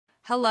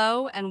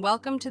Hello and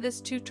welcome to this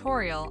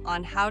tutorial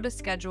on how to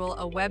schedule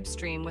a web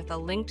stream with a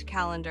linked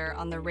calendar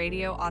on the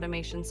radio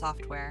automation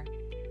software.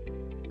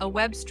 A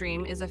web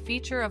stream is a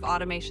feature of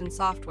automation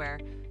software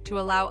to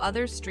allow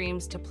other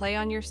streams to play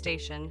on your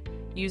station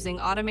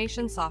using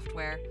automation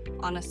software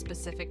on a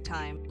specific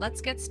time. Let's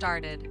get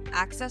started.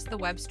 Access the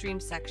web stream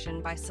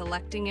section by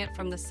selecting it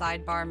from the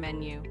sidebar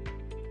menu.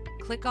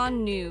 Click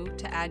on New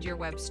to add your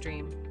web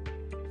stream.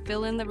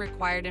 Fill in the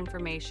required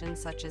information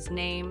such as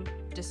name,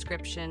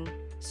 description,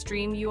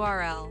 stream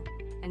URL,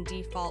 and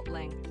default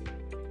length.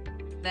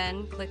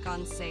 Then click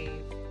on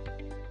Save.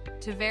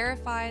 To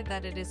verify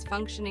that it is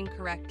functioning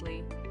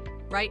correctly,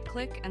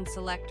 right-click and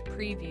select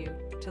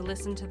Preview to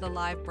listen to the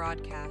live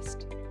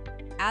broadcast.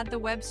 Add the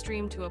web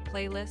stream to a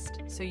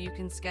playlist so you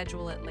can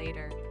schedule it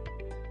later.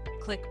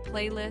 Click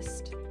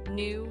Playlist,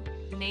 New,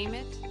 name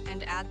it,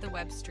 and add the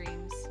web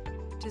streams.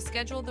 To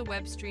schedule the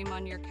web stream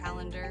on your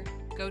calendar,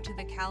 go to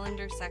the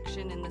Calendar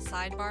section in the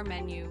sidebar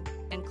menu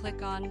and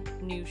click on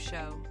New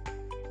Show.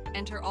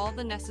 Enter all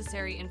the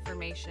necessary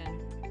information,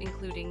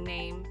 including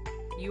name,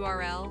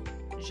 URL,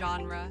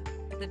 genre,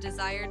 the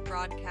desired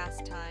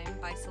broadcast time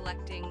by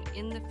selecting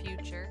In the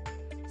Future,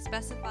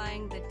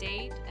 specifying the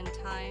date and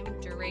time,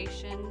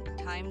 duration,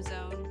 time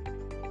zone.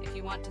 If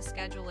you want to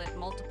schedule it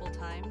multiple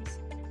times,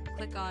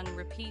 click on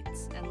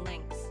Repeats and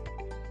Links.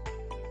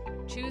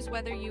 Choose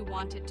whether you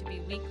want it to be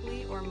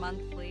weekly or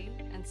monthly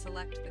and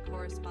select the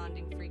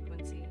corresponding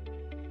frequency.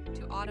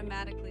 To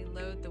automatically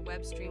load the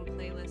web stream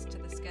playlist to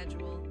the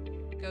schedule,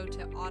 go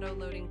to Auto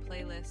Loading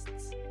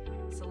Playlists,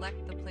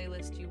 select the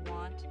playlist you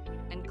want,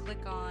 and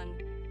click on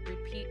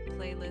Repeat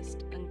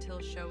Playlist until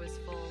show is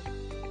full.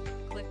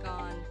 Click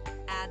on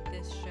Add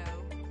this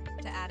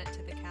show to add it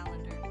to the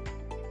calendar.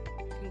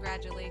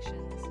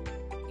 Congratulations!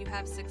 You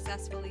have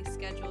successfully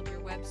scheduled your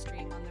web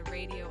stream on the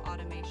radio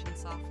automation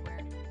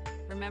software.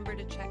 Remember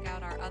to check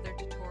out our other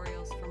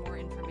tutorials for more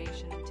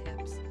information and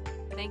tips.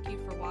 Thank you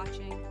for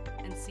watching,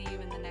 and see you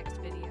in the next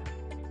video.